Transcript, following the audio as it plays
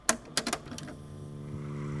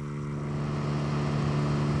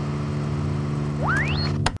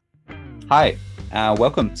Hi,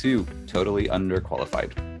 welcome to Totally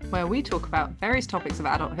Underqualified. where we talk about various topics of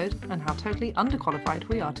adulthood and how totally underqualified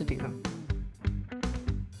we are to do them.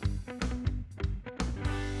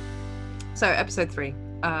 So, episode 3.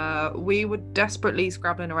 We were desperately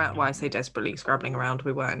scrabbling around. Well, I say desperately scrabbling around,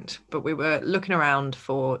 we weren't, but we were looking around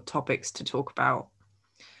for topics to talk about.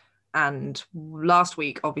 And last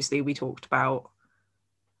week, obviously, we talked about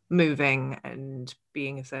moving and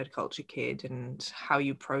being a third culture kid and how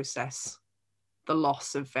you process the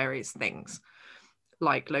loss of various things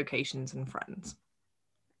like locations and friends.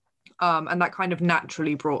 And that kind of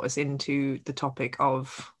naturally brought us into the topic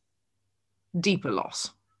of deeper loss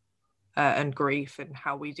and grief and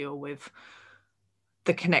how we deal with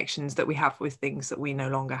the connections that we have with things that we no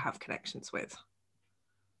longer have connections with.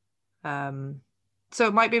 So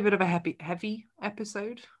it might be a bit of a heavy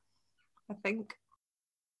episode, I think.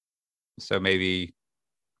 So maybe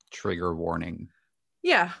trigger warning.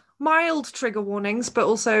 Yeah, mild trigger warnings, but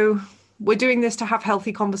also we're doing this to have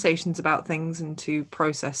healthy conversations about things and to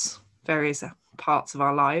process various parts of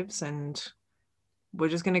our lives, and we're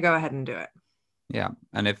just going to go ahead and do it. Yeah,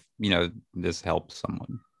 and if, this helps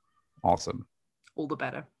someone, awesome. All the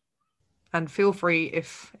better. And feel free,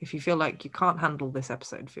 if you feel like you can't handle this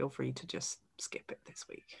episode, feel free to just skip it this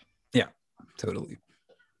week. Yeah, totally.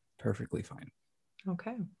 Perfectly fine.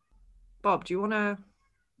 Okay. Bob, do you want to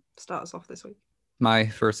start us off this week? My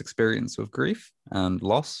first experience with grief and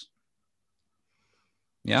loss.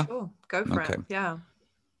 Yeah? Sure, go for Okay. it. Yeah.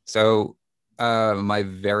 So my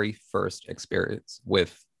very first experience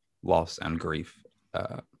with loss and grief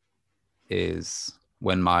is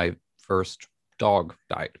when my first dog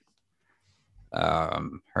died.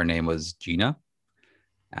 Her name was Gina,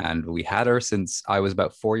 and we had her since I was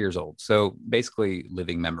about 4 years old. So basically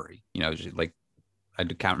living memory, I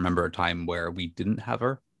can't remember a time where we didn't have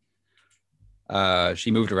her. She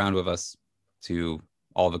moved around with us to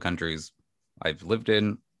all the countries I've lived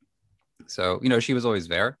in. So, she was always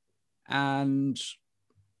there. And,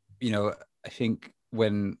 I think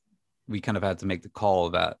when we kind of had to make the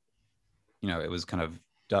call that, it was kind of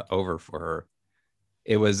over for her,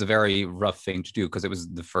 it was a very rough thing to do because it was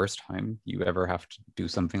the first time you ever have to do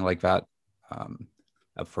something like that,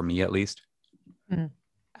 for me at least. Mm.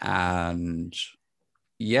 And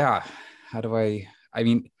yeah, I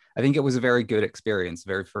think it was a very good experience,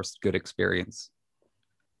 very first good experience,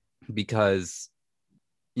 because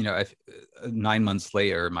 9 months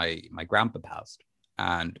later my grandpa passed,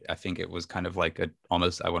 and I think it was kind of like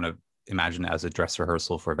almost, I want to imagine it as a dress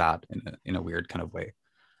rehearsal for that in a weird kind of way.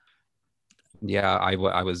 Yeah, I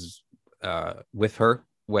was with her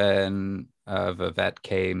when the vet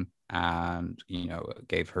came and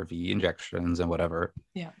gave her the injections and whatever.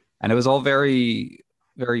 Yeah. And it was all very,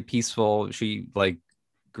 very peaceful. She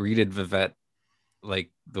greeted the vet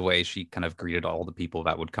like the way she kind of greeted all the people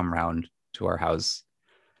that would come around to our house.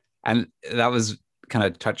 And that was kind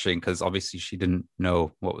of touching because obviously she didn't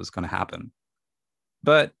know what was going to happen.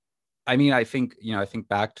 But I think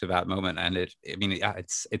back to that moment, and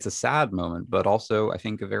it's a sad moment, but also I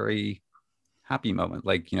think a very happy moment.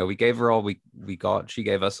 We gave her all we got. She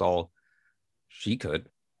gave us all she could,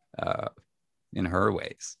 in her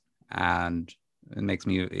ways. And it makes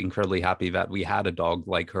me incredibly happy that we had a dog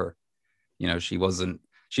like her. She was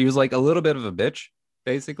like a little bit of a bitch,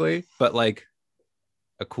 basically, but like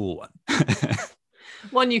a cool one.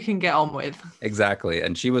 One you can get on with. Exactly.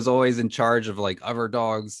 And she was always in charge of like other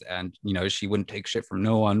dogs, and she wouldn't take shit from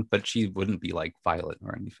no one, but she wouldn't be like violent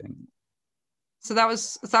or anything. So that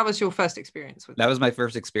was your first experience with that was my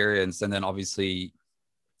first experience. And then obviously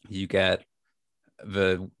you get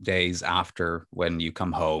the days after when you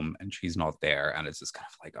come home and she's not there, and it's just kind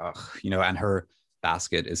of like, oh, and her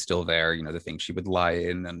basket is still there, the thing she would lie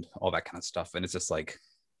in and all that kind of stuff. And it's just like,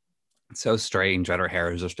 it's so strange that her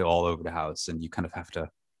hairs are still all over the house, and you kind of have to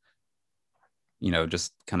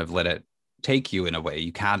just kind of let it take you in a way.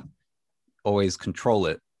 You can't always control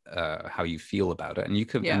it, how you feel about it. And you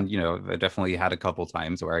could, and I definitely had a couple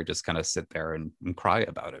times where I just kind of sit there and cry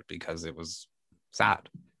about it because it was sad.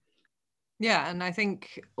 Yeah, and I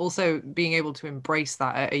think also being able to embrace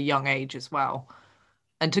that at a young age as well,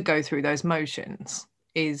 and to go through those motions,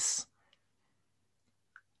 is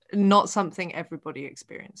not something everybody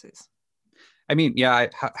experiences. How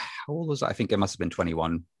old was I? I think I must have been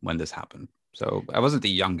 21 when this happened. So I wasn't the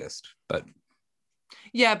youngest, but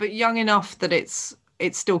yeah, but young enough that it's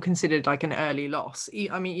still considered like an early loss.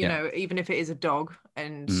 I mean, even if it is a dog,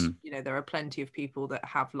 and there are plenty of people that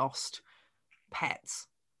have lost pets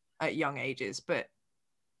at young ages, but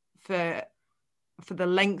for the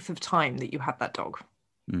length of time that you had that dog,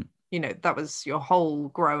 that was your whole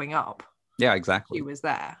growing up. Yeah, exactly. She was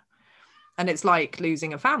there. And it's like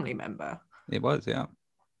losing a family member. It was, yeah.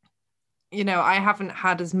 You know, I haven't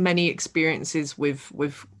had as many experiences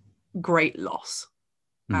with great loss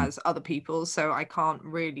as other people, so I can't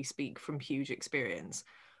really speak from huge experience.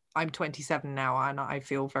 I'm 27 now, and I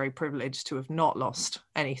feel very privileged to have not lost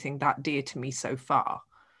anything that dear to me so far.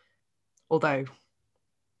 Although,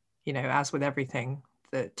 you know, as with everything,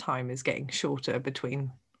 the time is getting shorter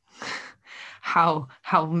between how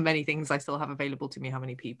many things I still have available to me, how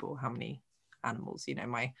many people, how many animals. You know,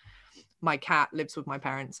 my cat lives with my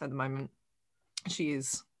parents at the moment. She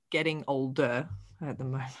is getting older at the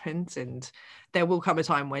moment, and there will come a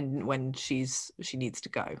time when she needs to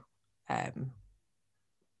go.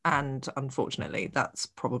 And unfortunately, that's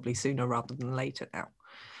probably sooner rather than later now.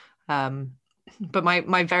 But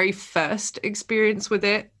my very first experience with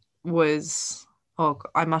it was,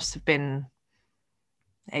 I must have been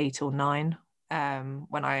 8 or 9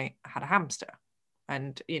 when I had a hamster.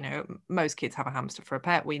 And, you know, most kids have a hamster for a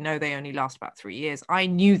pet. We know they only last about 3 years. I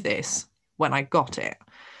knew this when I got it.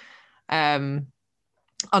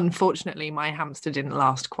 Unfortunately, my hamster didn't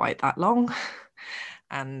last quite that long.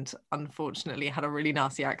 And unfortunately had a really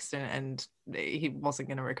nasty accident, and he wasn't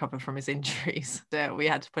going to recover from his injuries. So we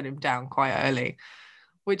had to put him down quite early,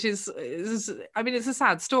 which is I mean, it's a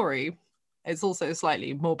sad story. It's also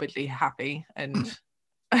slightly morbidly happy and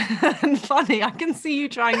and funny. I can see you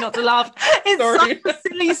trying not to laugh. It's such a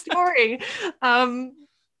silly story.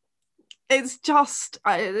 It's just,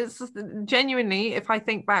 it's genuinely, if I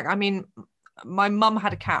think back, I mean, my mum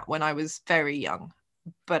had a cat when I was very young,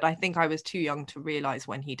 but I think I was too young to realize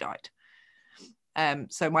when he died.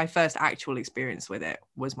 So my first actual experience with it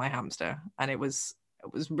was my hamster, and it was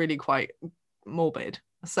really quite morbid.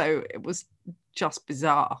 So it was just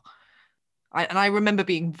bizarre. I remember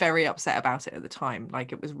being very upset about it at the time.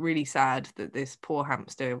 Like, it was really sad that this poor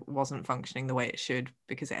hamster wasn't functioning the way it should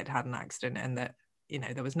because it had had an accident, and that, you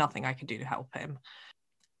know, there was nothing I could do to help him.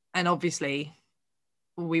 And obviously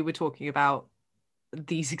we were talking about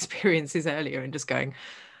these experiences earlier and just going,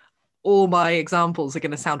 all my examples are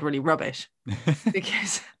going to sound really rubbish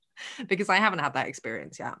because I haven't had that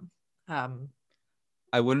experience yet.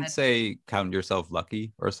 I wouldn't say count yourself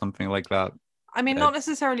lucky or something like that. I mean, not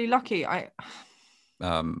necessarily lucky. Or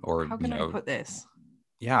how can I put this?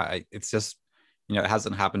 Yeah, it's just, you know, it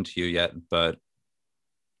hasn't happened to you yet, but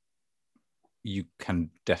you can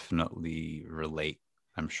definitely relate,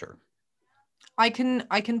 I'm sure. I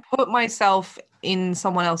can put myself in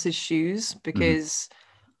someone else's shoes because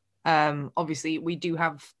obviously we do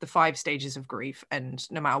have the 5 stages of grief, and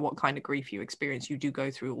no matter what kind of grief you experience, you do go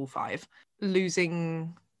through all 5.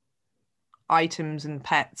 Losing items and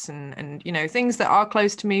pets and you know, things that are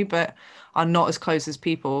close to me but are not as close as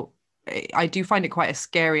people, I do find it quite a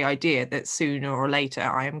scary idea that sooner or later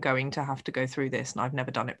I am going to have to go through this, and I've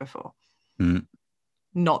never done it before.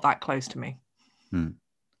 Not that close to me.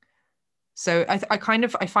 So I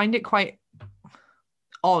find it quite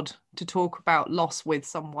odd to talk about loss with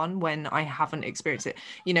someone when I haven't experienced it.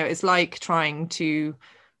 You know, it's like trying to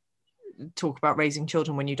talk about raising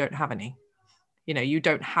children when you don't have any. You know, you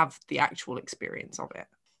don't have the actual experience of it.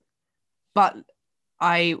 But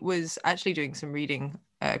I was actually doing some reading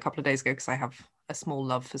a couple of days ago because I have a small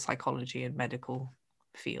love for psychology and medical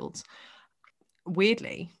fields.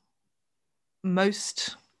 Weirdly,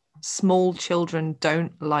 most small children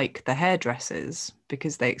don't like the hairdressers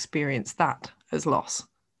because they experience that as loss.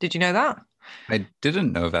 Did you know that? I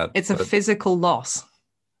didn't know that. It's a physical loss.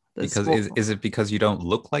 Because is it because you don't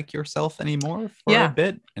look like yourself anymore for a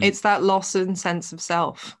bit? It's that loss and sense of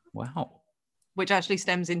self. Wow. Which actually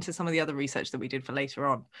stems into some of the other research that we did for later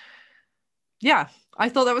on. Yeah, I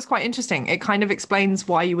thought that was quite interesting. It kind of explains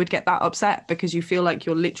why you would get that upset, because you feel like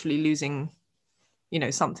you're literally losing, you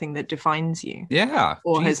know, something that defines you. Yeah.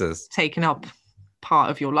 Or Jesus. has taken up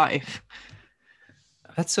part of your life.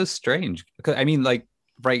 That's so strange. Because I mean, like,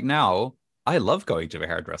 right now, I love going to a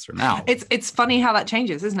hairdresser now. It's funny how that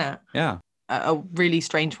changes, isn't it? Yeah. A really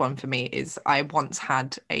strange one for me is I once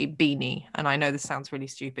had a beanie, and I know this sounds really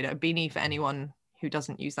stupid. A beanie, for anyone who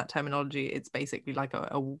doesn't use that terminology, it's basically like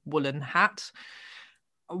a woolen hat.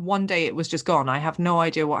 One day it was just gone. I have no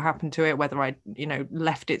idea what happened to it, whether I, you know,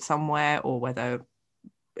 left it somewhere or whether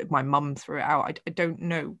my mum threw it out. I don't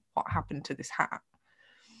know what happened to this hat.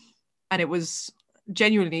 And it was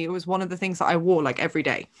genuinely, it was one of the things that I wore like every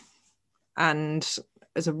day. And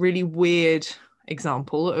as a really weird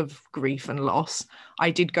example of grief and loss, I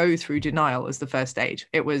did go through denial as the first stage.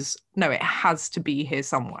 It was, no, it has to be here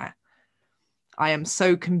somewhere. I am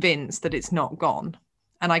so convinced that it's not gone.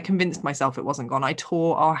 And I convinced myself it wasn't gone. I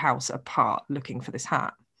tore our house apart looking for this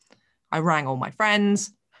hat. I rang all my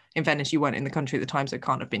friends. In fairness, you weren't in the country at the time, so it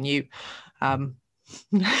can't have been you.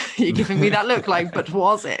 You're giving me that look like, but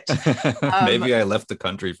was it? Maybe I left the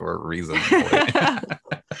country for a reason.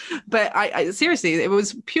 But I seriously, it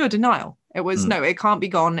was pure denial. It was, no, it can't be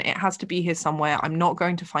gone. It has to be here somewhere. I'm not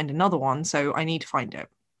going to find another one, so I need to find it.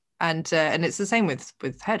 And it's the same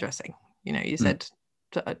with hairdressing. You know, you said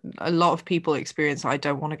a lot of people experience, I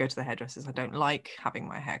don't want to go to the hairdressers. I don't like having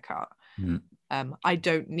my hair cut. I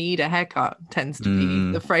don't need a haircut tends to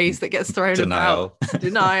be the phrase that gets thrown about.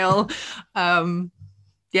 Denial.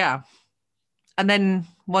 Yeah. And then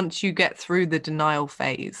once you get through the denial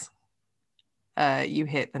phase, you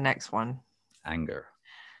hit the next one. Anger.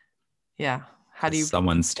 Yeah. How do you...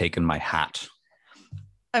 Someone's taken my hat.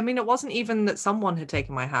 I mean, it wasn't even that someone had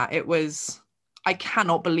taken my hat. It was, I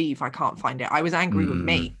cannot believe I can't find it. I was angry with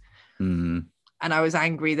me. And I was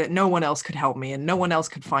angry that no one else could help me and no one else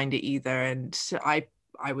could find it either. And I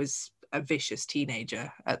was a vicious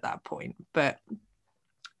teenager at that point. But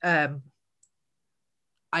I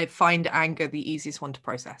find anger the easiest one to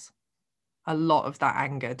process. A lot of that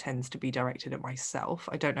anger tends to be directed at myself.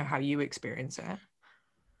 I don't know how you experience it.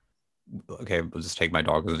 Okay, we'll just take my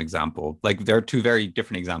dog as an example. Like, there are two very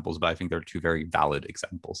different examples, but I think they're two very valid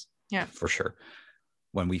examples. Yeah, for sure.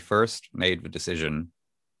 When we first made the decision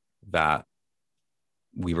that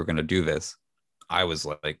we were going to do this, I was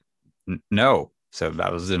like, no. So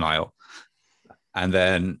that was denial. And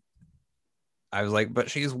then I was like, but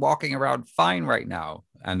she's walking around fine right now.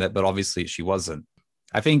 But obviously she wasn't.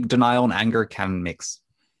 I think denial and anger can mix.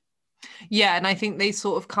 Yeah, and I think they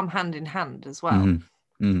sort of come hand in hand as well.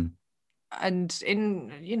 And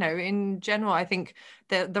in general, I think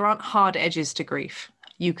there aren't hard edges to grief.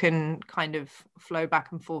 You can kind of flow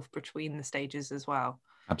back and forth between the stages as well.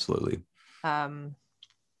 Absolutely. And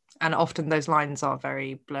often those lines are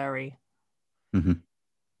very blurry.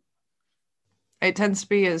 It tends to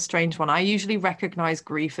be a strange one. I usually recognize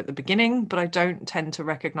grief at the beginning, but I don't tend to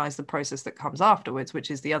recognize the process that comes afterwards, which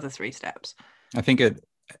is the other 3 steps. I think it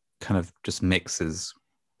kind of just mixes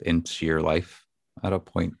into your life at a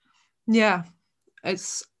point. Yeah.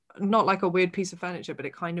 It's not like a weird piece of furniture, but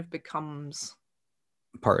it kind of becomes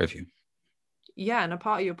part of you. Yeah, and a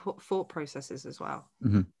part of your thought processes as well.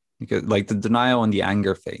 Because like the denial and the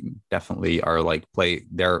anger thing definitely are like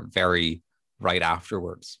they're very right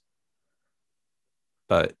afterwards.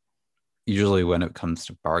 But usually when it comes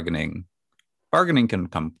to bargaining can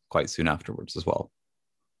come quite soon afterwards as well,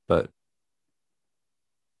 but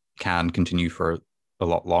can continue for a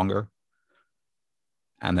lot longer.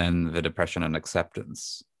 And then the depression and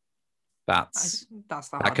acceptance, that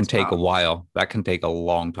can take a while. That can take a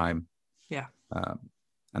long time. Yeah.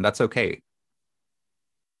 And that's okay.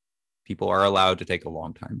 People are allowed to take a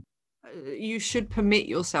long time. You should permit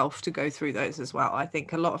yourself to go through those as well. I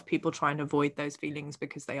think a lot of people try and avoid those feelings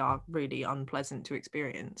because they are really unpleasant to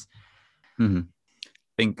experience. I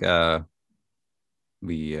think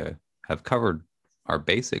we have covered our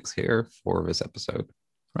basics here for this episode,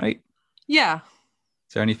 right? Yeah.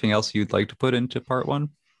 Is there anything else you'd like to put into part 1?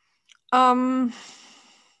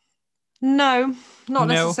 No, not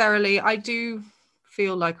necessarily. I do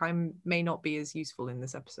feel like I may not be as useful in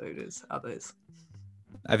this episode as others.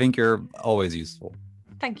 I think you're always useful.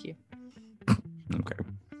 Thank you. Okay.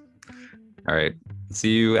 All right.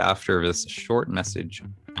 See you after this short message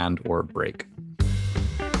and/or break.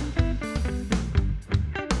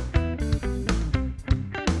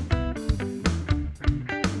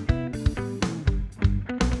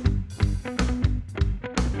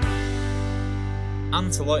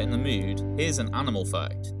 And to lighten the mood, here's an animal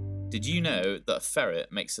fact. Did you know that a ferret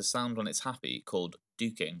makes a sound when it's happy called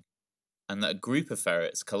duking? And that a group of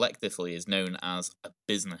ferrets collectively is known as a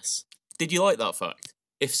business? Did you like that fact?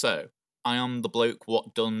 If so, I am the bloke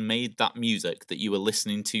what done made that music that you are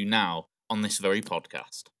listening to now on this very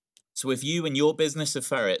podcast. So if you and your business of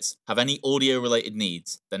ferrets have any audio-related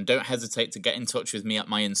needs, then don't hesitate to get in touch with me at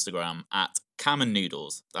my Instagram at Kamen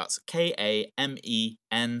Noodles. That's KAMENOODLES.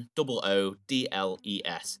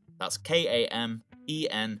 That's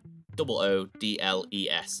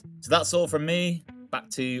KAMENOODLES. So that's all from me. Back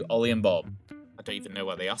to Ollie and Bob. I don't even know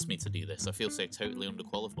why they asked me to do this. I feel so totally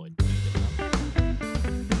underqualified.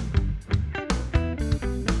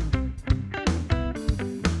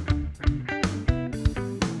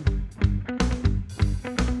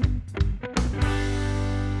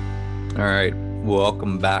 All right,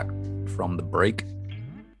 welcome back from the break.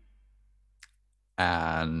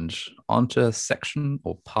 And on to section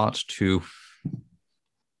or part 2.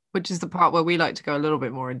 Which is the part where we like to go a little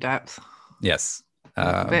bit more in depth. Yes.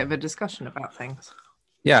 A bit of a discussion about things.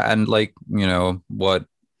 Yeah, and like, what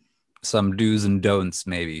some do's and don'ts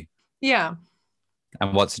maybe. Yeah.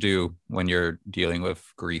 and what to do when you're dealing with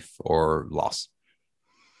grief or loss.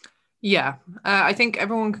 Yeah, I think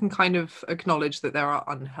everyone can kind of acknowledge that there are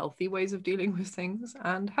unhealthy ways of dealing with things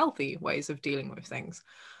and healthy ways of dealing with things.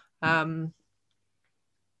 And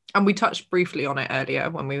we touched briefly on it earlier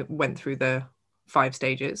when we went through the 5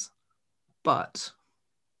 stages. But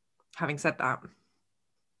having said that,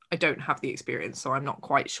 I don't have the experience, so I'm not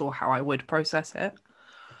quite sure how I would process it.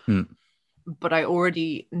 But I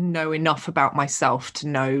already know enough about myself to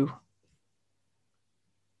know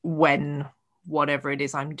when whatever it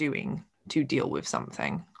is I'm doing to deal with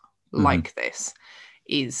something like this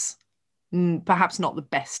is perhaps not the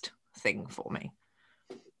best thing for me.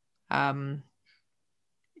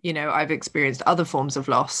 You know, I've experienced other forms of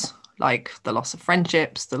loss, like the loss of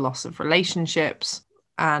friendships, the loss of relationships,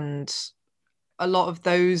 and a lot of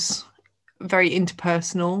those very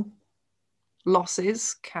interpersonal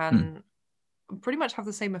losses can pretty much have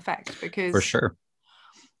the same effect, because For sure.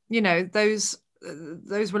 you know, those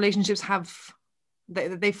relationships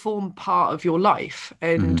they form part of your life,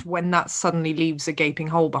 and when that suddenly leaves a gaping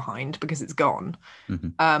hole behind because it's gone,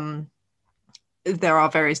 there are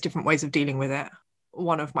various different ways of dealing with it.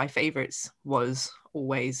 One of my favorites was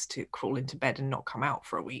always to crawl into bed and not come out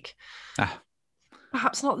for a week.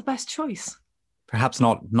 Perhaps not the best choice. Perhaps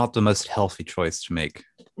not the most healthy choice to make.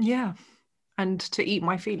 Yeah, and to eat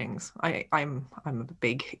my feelings. I'm a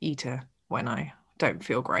big eater when I don't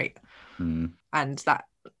feel great, and that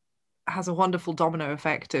has a wonderful domino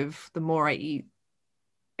effect of the more I eat,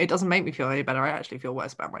 it doesn't make me feel any better. I actually feel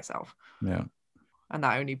worse about myself. Yeah, and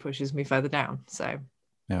that only pushes me further down. So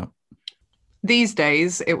yeah, these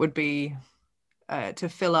days it would be to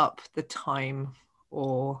fill up the time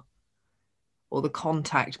or the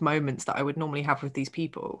contact moments that I would normally have with these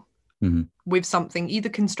people with something either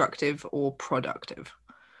constructive or productive.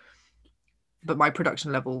 But my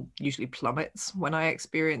production level usually plummets when I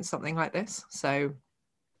experience something like this. So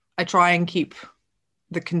I try and keep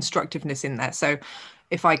the constructiveness in there. So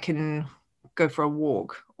if I can go for a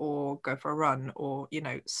walk or go for a run or, you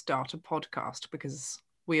know, start a podcast, because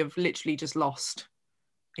we have literally just lost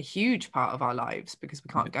a huge part of our lives because we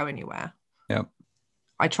can't go anywhere. Yeah.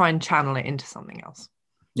 I try and channel it into something else.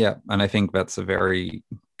 Yeah. And I think that's a very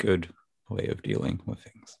good way of dealing with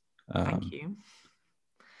things. Thank you.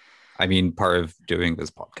 I mean, part of doing this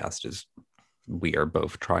podcast is we are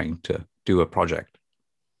both trying to do a project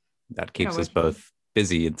that keeps us both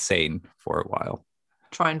busy and sane for a while.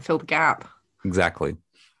 Try and fill the gap. Exactly.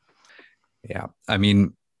 Yeah. I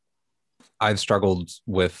mean, I've struggled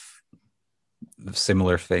with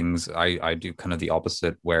similar things. I do kind of the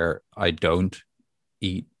opposite, where I don't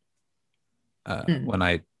eat when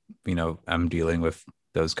I, you know, am dealing with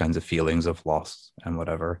those kinds of feelings of loss and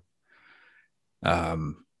whatever.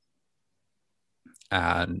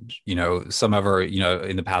 And, you know, some other, you know,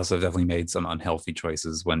 in the past, I've definitely made some unhealthy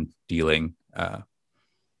choices when dealing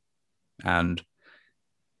and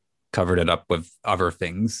covered it up with other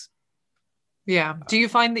things. Yeah. Do you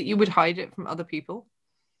find that you would hide it from other people?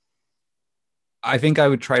 I think I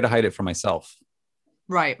would try to hide it from myself.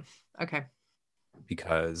 Right. Okay.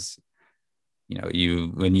 Because, you know,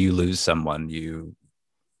 when you lose someone, you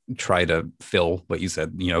try to fill what you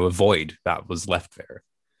said, you know, a void that was left there.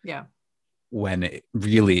 Yeah. When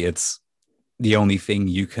it's the only thing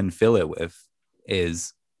you can fill it with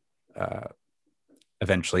is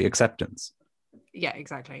eventually acceptance. Yeah,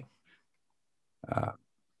 exactly.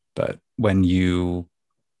 But when you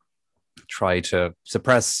try to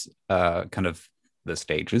suppress kind of the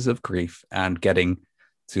stages of grief and getting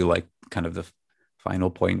to like kind of the final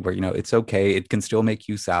point where, you know, it's okay, it can still make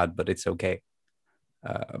you sad, but it's okay.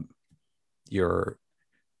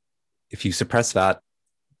 If you suppress that,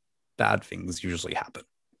 bad things usually happen.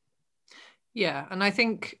 Yeah, and I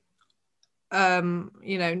think you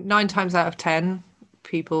know, 9 times out of 10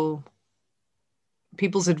 people's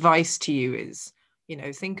advice to you is, you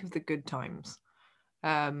know, think of the good times,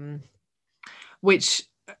 which,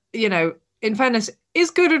 you know, in fairness is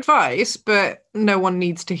good advice, but no one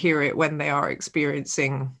needs to hear it when they are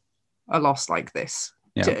experiencing a loss like this.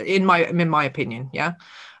 Yeah. In my opinion. Yeah.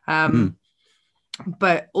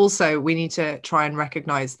 But also we need to try and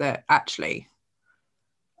recognize that actually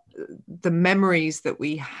the memories that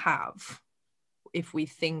we have, if we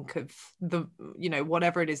think of the, you know,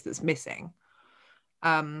 whatever it is that's missing,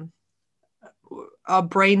 our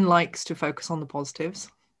brain likes to focus on the positives,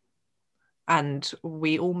 and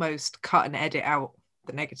we almost cut and edit out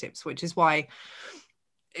the negatives, which is why,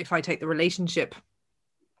 if I take the relationship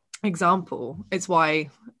example, it's why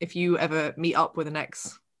if you ever meet up with an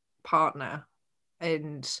ex-partner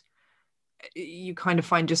and you kind of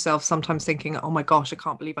find yourself sometimes thinking, oh my gosh, I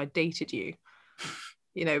can't believe I dated you.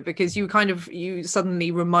 you know, because you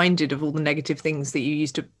suddenly reminded of all the negative things that you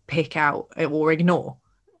used to pick out or ignore.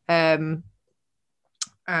 And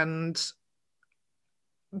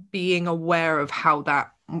being aware of how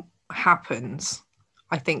that happens,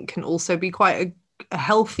 I think, can also be quite a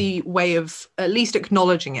healthy way of at least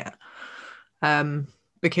acknowledging it.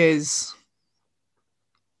 Because,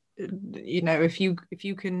 you know, if you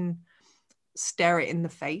can stare it in the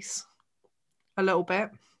face a little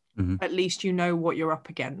bit, at least you know what you're up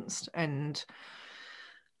against. And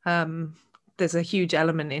there's a huge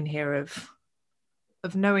element in here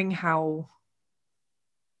of knowing how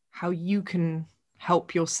you can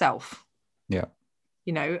help yourself. Yeah.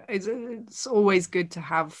 You know, it's always good to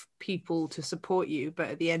have people to support you, but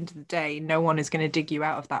at the end of the day, no one is going to dig you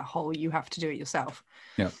out of that hole. You have to do it yourself.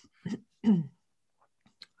 Yeah.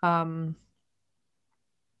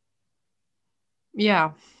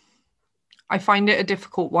 Yeah. I find it a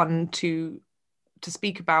difficult one to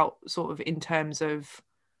speak about, sort of in terms of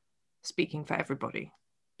speaking for everybody.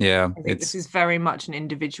 Yeah. I think this is very much an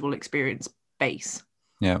individual experience base.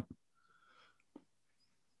 Yeah.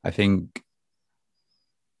 I think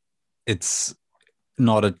it's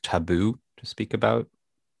not a taboo to speak about,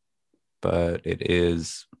 but it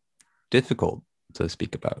is difficult to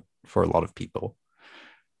speak about for a lot of people.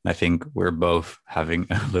 And I think we're both having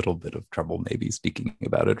a little bit of trouble maybe speaking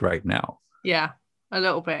about it right now. Yeah, a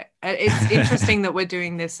little bit. It's interesting that we're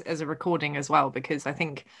doing this as a recording as well, because I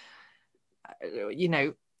think, you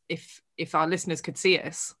know, if our listeners could see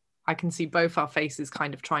us, I can see both our faces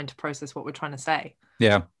kind of trying to process what we're trying to say.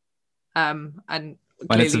 Yeah. And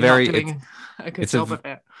clearly it's a very, not doing a good job of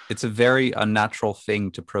it. It's a very unnatural thing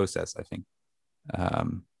to process, I think.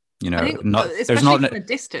 You know, there's not from a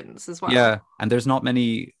distance as well. Yeah, and there's not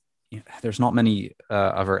many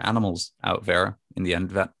other animals out there in the end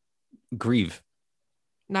that grieve.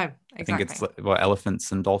 No, exactly. I think it's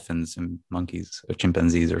elephants and dolphins and monkeys or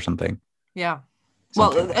chimpanzees or something. Yeah.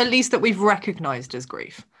 Well, at least that we've recognized as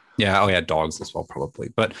grief. Yeah. Oh yeah, dogs as well, probably.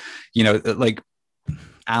 But you know, like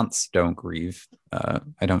ants don't grieve.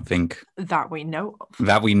 I don't think that we know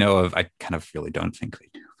of. I kind of really don't think they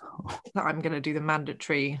do. I'm going to do the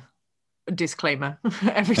mandatory disclaimer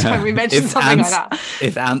every time we mention something like that.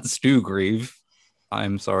 If ants do grieve,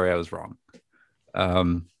 I'm sorry I was wrong.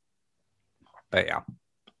 But yeah.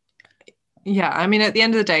 Yeah, I mean, at the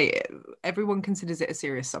end of the day, everyone considers it a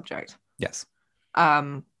serious subject. Yes.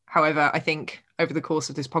 However, I think over the course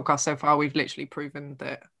of this podcast so far, we've literally proven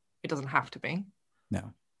that it doesn't have to be.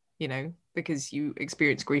 No. You know, because you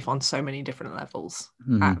experience grief on so many different levels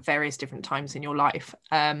at various different times in your life.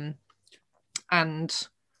 And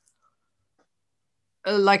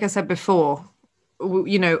like I said before,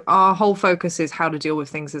 you know, our whole focus is how to deal with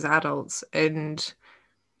things as adults. And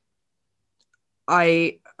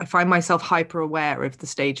I find myself hyper aware of the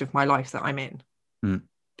stage of my life that I'm in,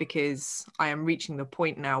 because I am reaching the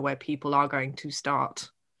point now where people are going to start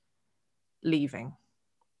leaving.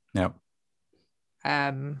 Yeah.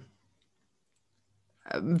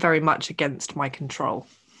 Very much against my control.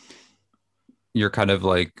 You're kind of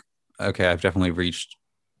like, okay, I've definitely reached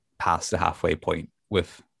past the halfway point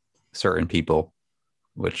with certain people,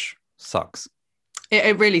 which sucks.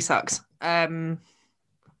 It really sucks.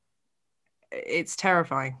 It's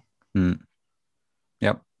terrifying.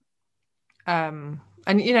 Yep. And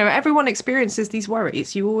you know, everyone experiences these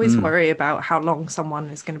worries. You always worry about how long someone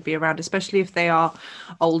is going to be around, especially if they are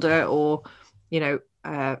older or, you know,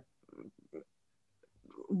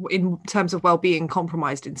 in terms of well-being,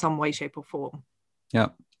 compromised in some way, shape or form. Yeah,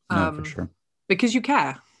 no, for sure. Because you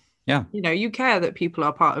care. Yeah. You know, you care that people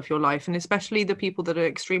are part of your life, and especially the people that are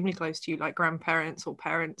extremely close to you, like grandparents or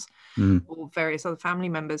parents or various other family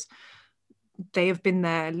members. They have been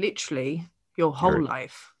there literally your whole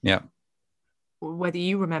life. Yeah. Whether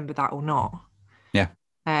you remember that or not. Yeah.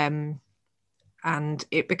 And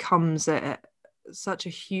it becomes such a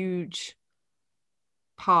huge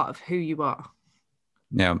part of who you are.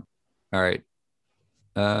 Yeah. All right.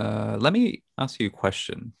 Let me ask you a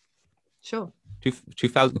question. Sure.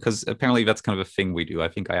 2000, because apparently that's kind of a thing we do. I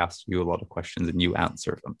think I asked you a lot of questions and you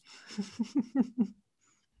answer them.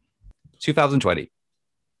 2020.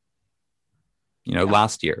 You know,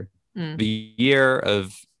 last year. The year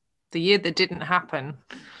that didn't happen.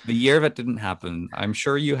 The year that didn't happen. I'm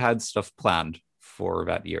sure you had stuff planned for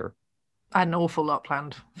that year. I had an awful lot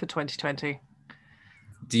planned for 2020.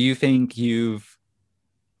 Do you think you've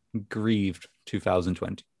grieved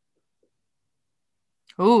 2020?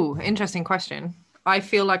 Oh, interesting question. I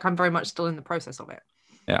feel like I'm very much still in the process of it.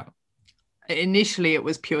 Yeah. Initially, it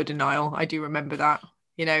was pure denial. I do remember that.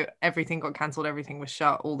 You know, everything got cancelled. Everything was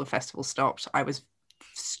shut. All the festivals stopped. I was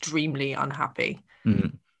extremely unhappy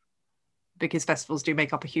Mhm. because festivals do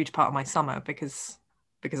make up a huge part of my summer because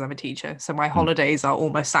I'm a teacher. So my holidays are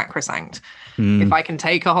almost sacrosanct. If I can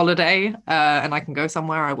take a holiday and I can go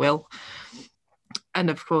somewhere, I will. And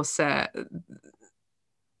of course, that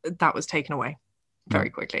was taken away very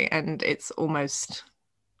quickly. And it's almost,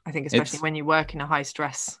 I think, especially when you work in a high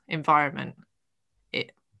stress environment,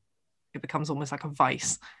 it becomes almost like a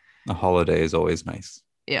vice. A holiday is always nice.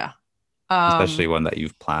 Yeah. Especially one that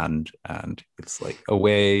you've planned and it's like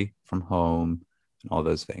away from home and all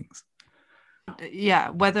those things. Yeah.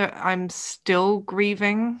 Whether I'm still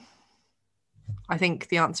grieving, I think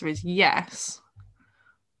the answer is yes,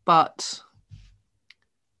 but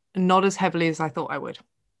not as heavily as I thought I would.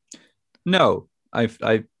 No, I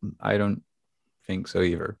don't think so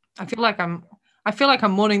either. I feel like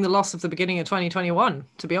I'm mourning the loss of the beginning of 2021,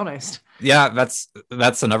 to be honest. Yeah,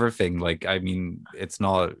 that's another thing. Like, I mean, it's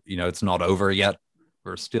not over yet.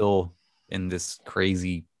 We're still in this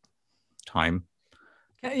crazy time.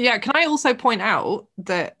 Yeah, can I also point out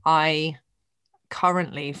that I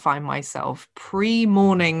currently find myself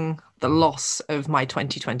pre-mourning the loss of my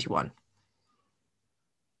 2021.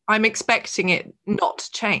 I'm expecting it not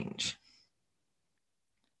to change.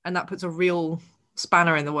 And that puts a real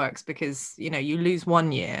spanner in the works because, you know, you lose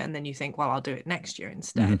 1 year and then you think, well, I'll do it next year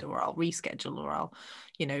instead, or I'll reschedule, or I'll,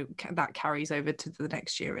 you know, that carries over to the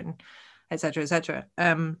next year, and et cetera, et cetera.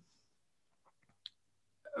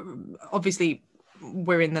 Obviously,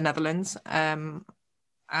 we're in the Netherlands.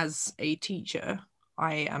 As a teacher,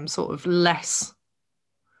 I am sort of less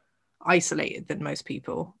isolated than most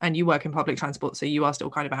people, and you work in public transport, so you are still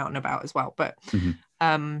kind of out and about as well. But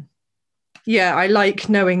yeah, I like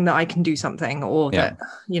knowing that I can do something, or that,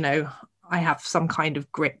 you know, I have some kind of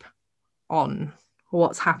grip on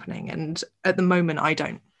what's happening. And at the moment, I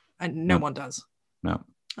don't, and no one does. No.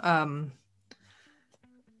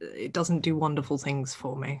 It doesn't do wonderful things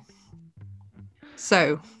for me.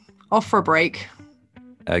 So, off for a break.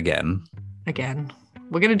 Again.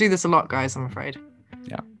 We're going to do this a lot, guys, I'm afraid.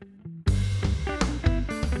 Yeah.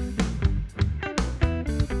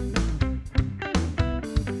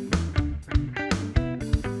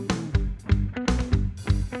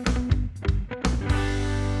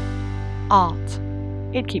 Art.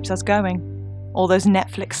 It keeps us going. All those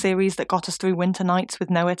Netflix series that got us through winter nights with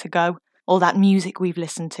nowhere to go, all that music we've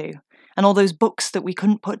listened to, and all those books that we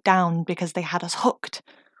couldn't put down because they had us hooked,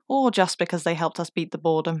 or just because they helped us beat the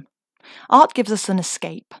boredom. Art gives us an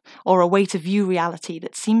escape, or a way to view reality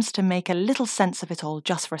that seems to make a little sense of it all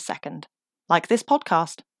just for a second. Like this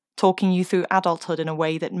podcast, talking you through adulthood in a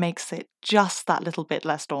way that makes it just that little bit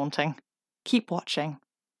less daunting. Keep watching,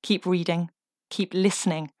 keep reading, keep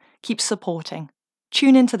listening, keep supporting.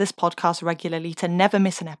 Tune into this podcast regularly to never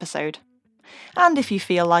miss an episode. And if you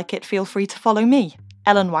feel like it, feel free to follow me,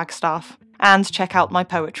 Ellen Wagstaff, and check out my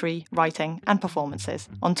poetry, writing, and performances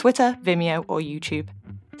on Twitter, Vimeo, or YouTube.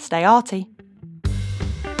 Stay arty.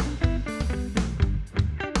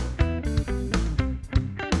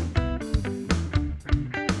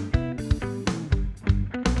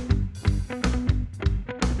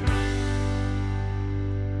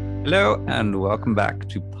 Hello, and welcome back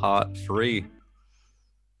to part 3.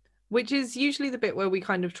 Which is usually the bit where we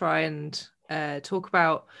kind of try and talk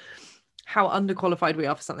about how underqualified we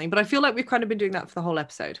are for something. But I feel like we've kind of been doing that for the whole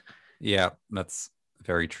episode. Yeah, that's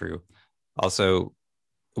very true. Also,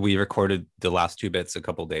 we recorded the last 2 bits a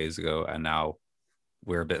couple days ago, and now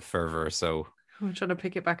we're a bit further, so we're trying to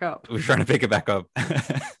pick it back up.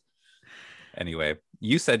 Anyway,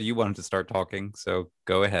 you said you wanted to start talking, so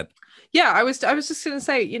go ahead. Yeah, I was just going to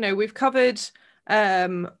say, you know, we've covered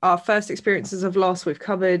our first experiences of loss. We've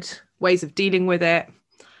covered ways of dealing with it.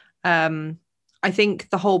 I think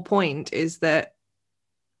the whole point is that,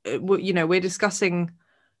 you know, we're discussing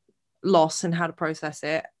loss and how to process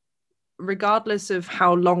it. Regardless of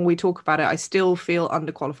how long we talk about it, I still feel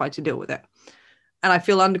underqualified to deal with it. And I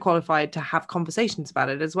feel underqualified to have conversations about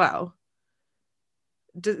it as well.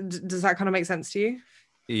 Does that kind of make sense to you?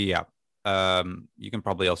 Yeah. You can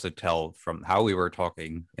probably also tell from how we were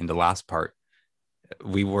talking in the last part,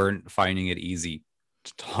 we weren't finding it easy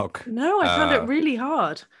to talk. No, I found it really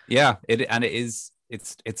hard. Yeah, it's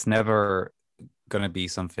never gonna be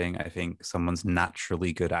something I think someone's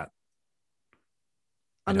naturally good at.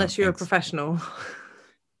 Unless you're a professional.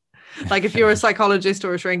 Like if you're a psychologist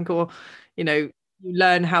or a shrink, or, you know, you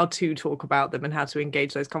learn how to talk about them and how to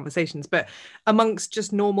engage those conversations. But amongst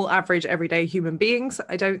just normal, average, everyday human beings,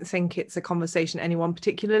 I don't think it's a conversation anyone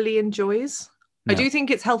particularly enjoys. No. I do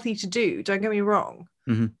think it's healthy to do, don't get me wrong.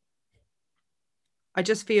 Mm-hmm. I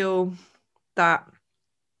just feel that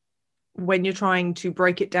when you're trying to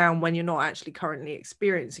break it down when you're not actually currently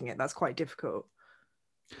experiencing it, that's quite difficult.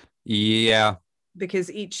 Yeah.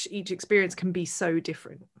 Because each experience can be so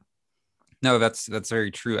different. No, that's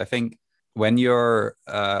very true. I think when you're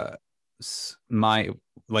when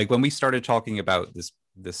we started talking about this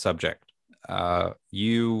subject,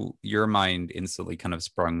 your mind instantly kind of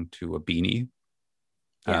sprung to a beanie.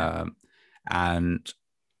 Yeah. And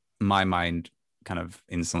my mind kind of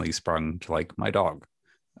instantly sprung to like my dog.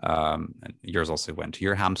 And yours also went to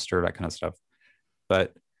your hamster, that kind of stuff.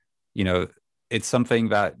 But it's something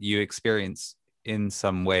that you experience in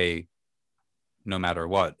some way, no matter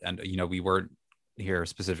what. And we weren't here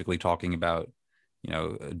specifically talking about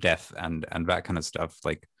death and that kind of stuff.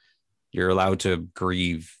 Like, you're allowed to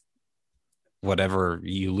grieve whatever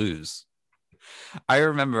you lose. I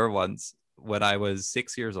remember once when I was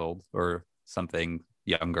 6 years old or something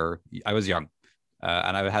younger. I was young.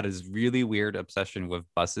 And I had this really weird obsession with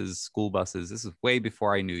buses, school buses. This is way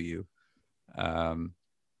before I knew you.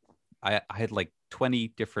 I had like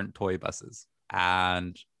 20 different toy buses,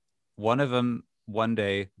 and one of them one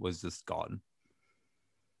day was just gone.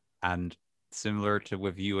 And similar to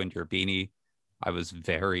with you and your beanie, I was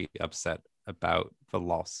very upset about the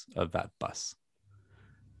loss of that bus.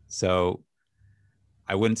 So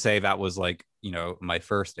I wouldn't say that was like, my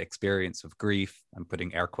first experience of grief. I'm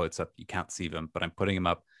putting air quotes up. You can't see them, but I'm putting them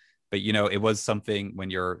up. But, it was something when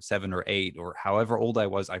you're 7 or 8 or however old I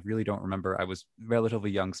was. I really don't remember. I was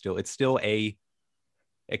relatively young still. It's still a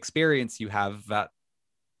experience you have that,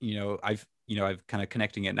 I've kind of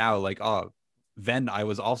connecting it now. Like, oh, then I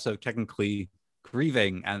was also technically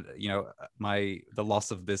grieving and, the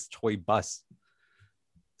loss of this toy bus.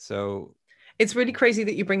 So it's really crazy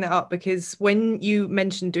that you bring that up, because when you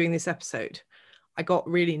mentioned doing this episode, I got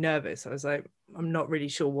really nervous. I was like, I'm not really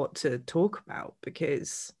sure what to talk about,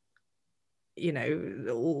 because,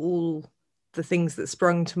 all the things that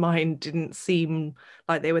sprung to mind didn't seem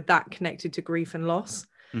like they were that connected to grief and loss.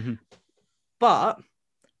 Mm-hmm. But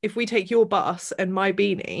if we take your bus and my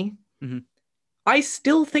beanie, mm-hmm. I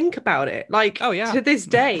still think about it. Like, oh, yeah. To this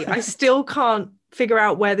day, I still can't figure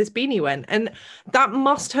out where this beanie went. And that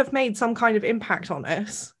must have made some kind of impact on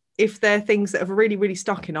us, if they're things that have really, really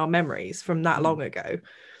stuck in our memories from that long ago.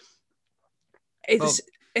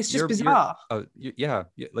 It's just bizarre. Yeah.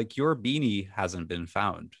 Like, your beanie hasn't been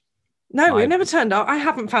found. No, it never turned up. I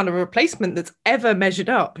haven't found a replacement that's ever measured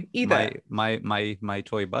up either. My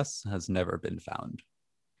toy bus has never been found.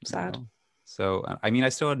 Sad. So, I mean, I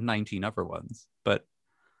still had 19 other ones, but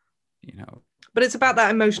But it's about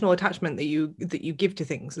that emotional attachment that you give to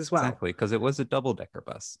things as well. Exactly, because it was a double-decker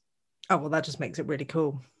bus. Oh, well, that just makes it really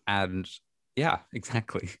cool. And yeah,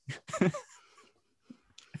 exactly.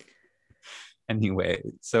 Anyway,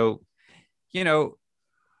 so you're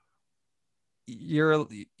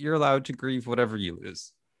allowed to grieve whatever you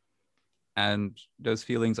lose, and those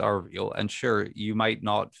feelings are real. And sure, you might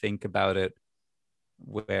not think about it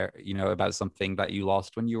about something that you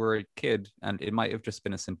lost when you were a kid, and it might have just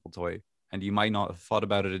been a simple toy, and you might not have thought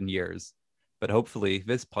about it in years. But hopefully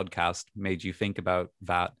this podcast made you think about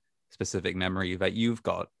that specific memory that you've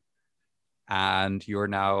got, and you're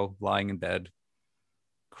now lying in bed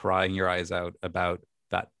crying your eyes out about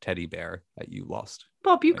that teddy bear that you lost.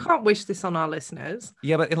 Bob, you can't wish this on our listeners.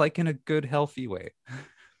 Yeah, but like in a good, healthy way.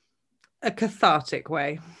 A cathartic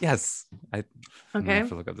way. Yes. I'm okay. I have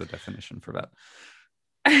to look up the definition for that.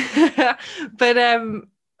 But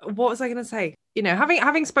what was I going to say?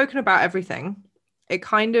 Having spoken about everything, it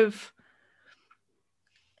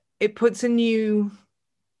puts a new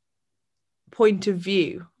point of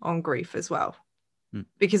view on grief as well.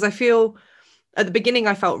 Because I feel at the beginning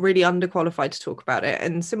I felt really underqualified to talk about it,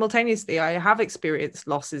 and simultaneously I have experienced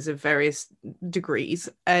losses of various degrees,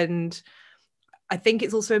 and I think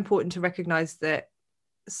it's also important to recognize that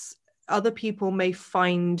other people may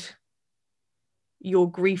find your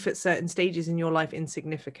grief at certain stages in your life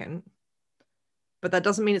insignificant, but that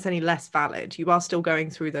doesn't mean it's any less valid. You are still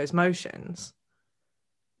going through those motions.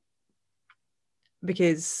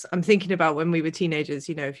 Because I'm thinking about when we were teenagers,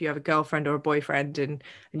 if you have a girlfriend or a boyfriend and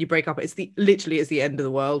you break up, it's literally the end of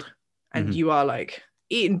the world. And you are like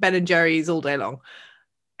eating Ben and Jerry's all day long.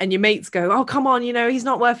 And your mates go, oh, come on, he's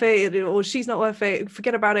not worth it, or she's not worth it.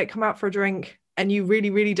 Forget about it. Come out for a drink. And you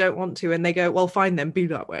really, really don't want to. And they go, well, fine then, be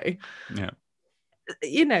that way. Yeah.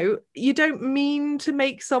 You don't mean to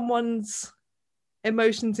make someone's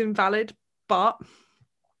emotions invalid, but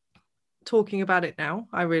talking about it now,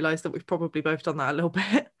 I realize that we've probably both done that a little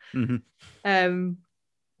bit.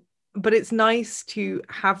 But it's nice to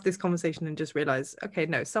have this conversation and just realize, okay,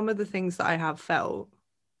 no, some of the things that I have felt,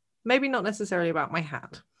 maybe not necessarily about my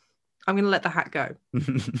hat, I'm going to let the hat go.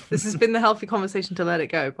 This has been the healthy conversation to let it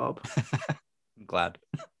go, Bob. I'm glad.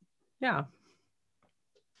 Yeah.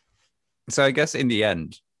 So I guess in the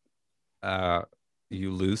end,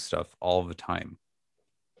 you lose stuff all the time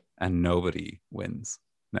and nobody wins.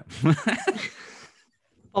 No.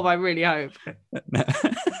 Bob, I really hope.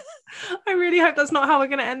 I really hope that's not how we're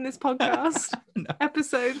going to end this podcast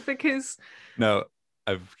episode, because no,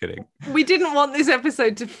 I'm kidding. We didn't want this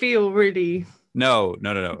episode to feel really no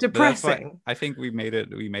depressing. I think we made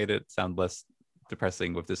it sound less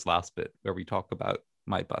depressing with this last bit where we talk about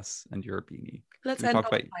my bus and your beanie. Let's end on a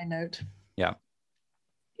high note. Yeah.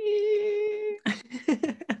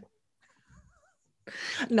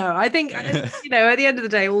 No, I think, you know, at the end of the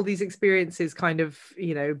day, all these experiences kind of,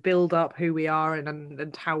 you know, build up who we are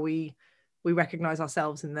and how we recognize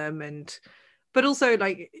ourselves in them. But also,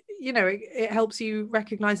 like, you know, it helps you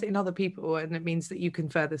recognize it in other people, and it means that you can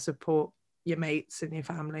further support your mates and your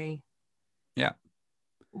family. Yeah.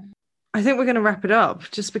 I think we're going to wrap it up,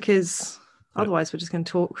 just because otherwise we're just going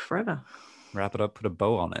to talk forever. Wrap it up, put a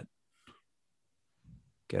bow on it.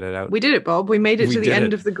 Get it out. We did it, Bob. We made it to the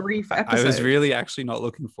end of the grief episode. I was really actually not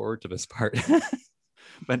looking forward to this part,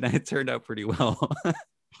 but it turned out pretty well.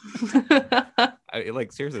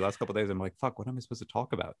 Seriously, the last couple of days, I'm like, fuck, what am I supposed to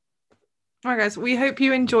talk about? All right, guys, we hope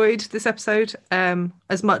you enjoyed this episode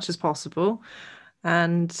as much as possible.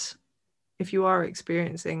 And if you are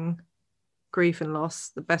experiencing grief and loss,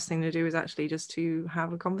 the best thing to do is actually just to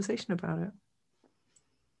have a conversation about it.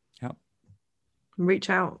 Yeah. Reach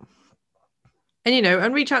out. And, you know,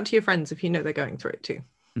 and reach out to your friends if you know they're going through it too.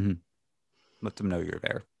 Mm-hmm. Let them know you're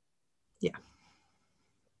there. Yeah.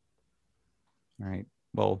 All right.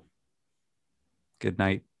 Well, good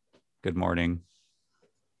night. Good morning.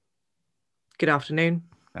 Good afternoon.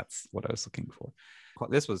 That's what I was looking for.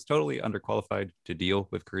 This was totally underqualified to deal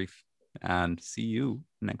with grief. And see you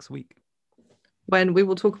next week, when we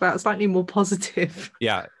will talk about a slightly more positive.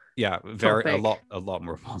 Yeah. A lot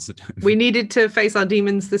more positive. We needed to face our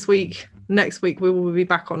demons this week. Next week we will be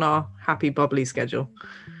back on our happy bubbly schedule.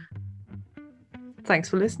 Thanks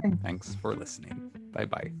for listening. Bye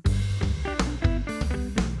bye.